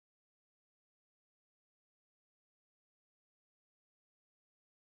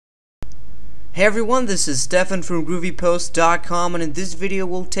Hey everyone, this is Stefan from GroovyPost.com, and in this video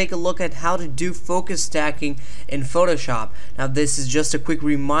we'll take a look at how to do focus stacking in Photoshop. Now this is just a quick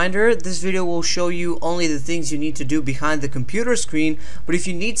reminder. This video will show you only the things you need to do behind the computer screen, but if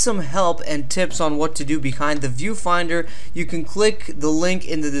you need some help and tips on what to do behind the viewfinder, you can click the link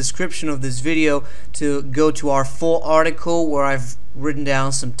in the description of this video to go to our full article where I've written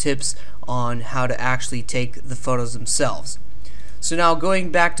down some tips on how to actually take the photos themselves. So now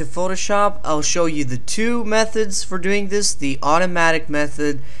going back to Photoshop, I'll show you the two methods for doing this, the automatic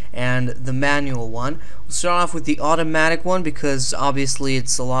method and the manual one. We'll start off with the automatic one because obviously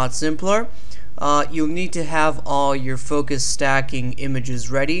it's a lot simpler. You'll need to have all your focus stacking images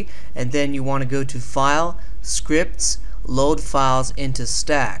ready, and then you want to go to File, Scripts, Load Files into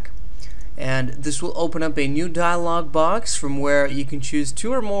Stack. And this will open up a new dialog box from where you can choose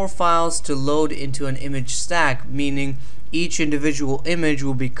two or more files to load into an image stack, meaning each individual image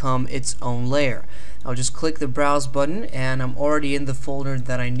will become its own layer. I'll just click the browse button and I'm already in the folder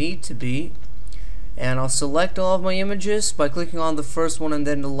that I need to be, and I'll select all of my images by clicking on the first one and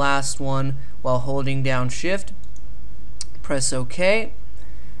then the last one while holding down shift. Press OK,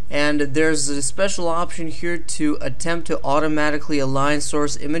 and there's a special option here to attempt to automatically align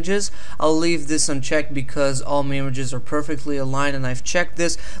source images. I'll leave this unchecked because all my images are perfectly aligned and I've checked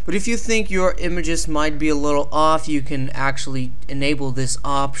this, but if you think your images might be a little off, you can actually enable this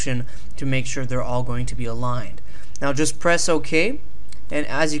option to make sure they're all going to be aligned. Now just press OK, and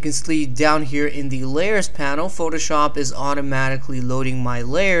as you can see down here in the layers panel, Photoshop is automatically loading my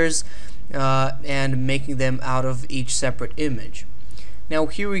layers and making them out of each separate image. Now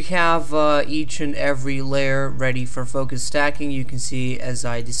here we have each and every layer ready for focus stacking. You can see as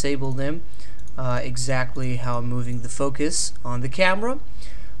I disable them exactly how I'm moving the focus on the camera.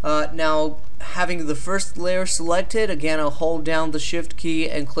 Now having the first layer selected, again I'll hold down the shift key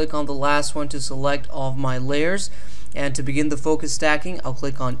and click on the last one to select all of my layers, and to begin the focus stacking I'll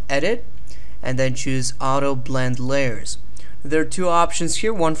click on Edit and then choose Auto Blend Layers. There are two options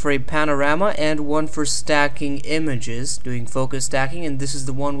here, one for a panorama and one for stacking images, doing focus stacking, and this is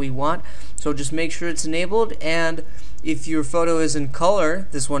the one we want. So just make sure it's enabled, and if your photo is in color,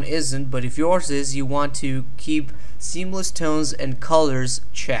 this one isn't, but if yours is, you want to keep seamless tones and colors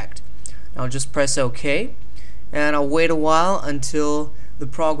checked. Now just press OK, and I'll wait a while until the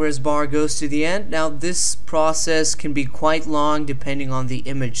progress bar goes to the end. Now this process can be quite long depending on the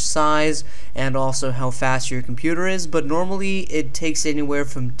image size and also how fast your computer is, but normally it takes anywhere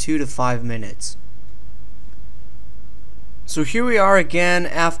from 2 to 5 minutes. So here we are again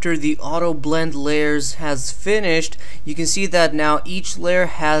after the auto blend layers has finished. You can see that now each layer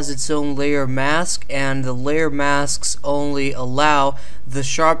has its own layer mask, and the layer masks only allow the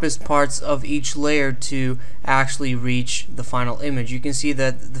sharpest parts of each layer to actually reach the final image. You can see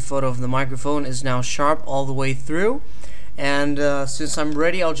that the photo of the microphone is now sharp all the way through, and since I'm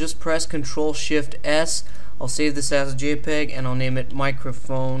ready, I'll just press Ctrl Shift S. I'll save this as a JPEG and I'll name it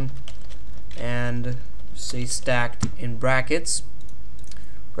microphone and say stacked in brackets.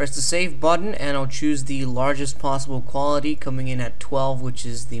 Press the save button and I'll choose the largest possible quality, coming in at 12, which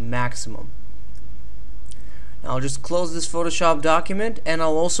is the maximum. Now I'll just close this Photoshop document, and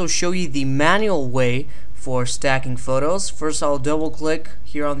I'll also show you the manual way for stacking photos. First I'll double click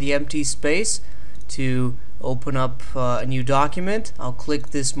here on the empty space to open up a new document. I'll click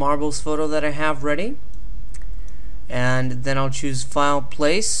this marbles photo that I have ready, and then I'll choose File,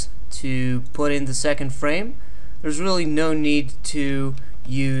 Place to put in the second frame. There's really no need to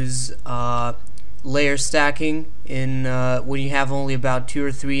use layer stacking in when you have only about 2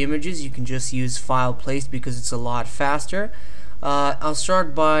 or 3 images. You can just use File, Place because it's a lot faster. I'll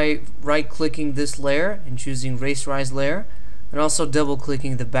start by right clicking this layer and choosing Rasterize Layer, and also double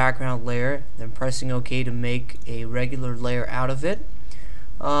clicking the background layer, then pressing OK to make a regular layer out of it.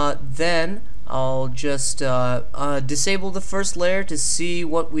 Then I'll just disable the first layer to see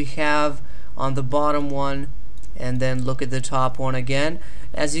what we have on the bottom one, and then look at the top one again.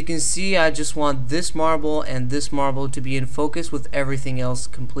 As you can see, I just want this marble and this marble to be in focus with everything else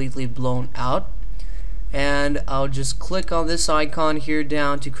completely blown out. And I'll just click on this icon here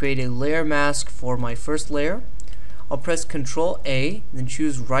down to create a layer mask for my first layer. I'll press Ctrl A, then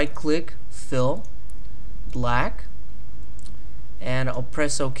choose right click, Fill, Black, and I'll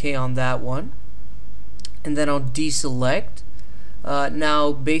press OK on that one, and then I'll deselect.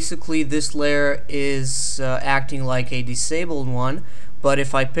 Now basically this layer is acting like a disabled one, but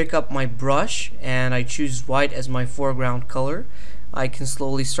if I pick up my brush and I choose white as my foreground color, I can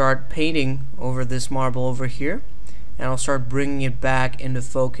slowly start painting over this marble over here, and I'll start bringing it back into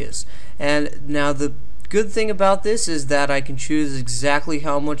focus. And now the good thing about this is that I can choose exactly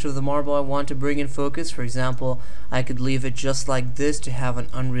how much of the marble I want to bring in focus. For example, I could leave it just like this to have an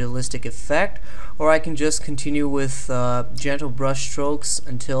unrealistic effect, or I can just continue with gentle brush strokes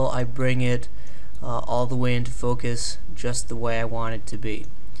until I bring it all the way into focus just the way I want it to be.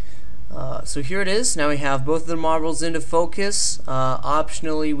 So here it is. Now we have both of the marbles into focus.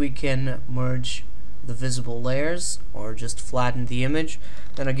 Optionally, we can merge the visible layers or just flatten the image.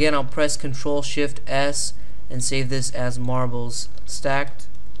 Then again, I'll press Ctrl-Shift-S and save this as marbles stacked.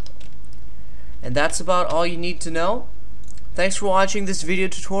 And that's about all you need to know. Thanks for watching this video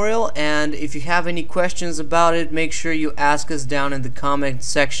tutorial, and if you have any questions about it, make sure you ask us down in the comment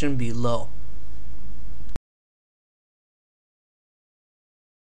section below.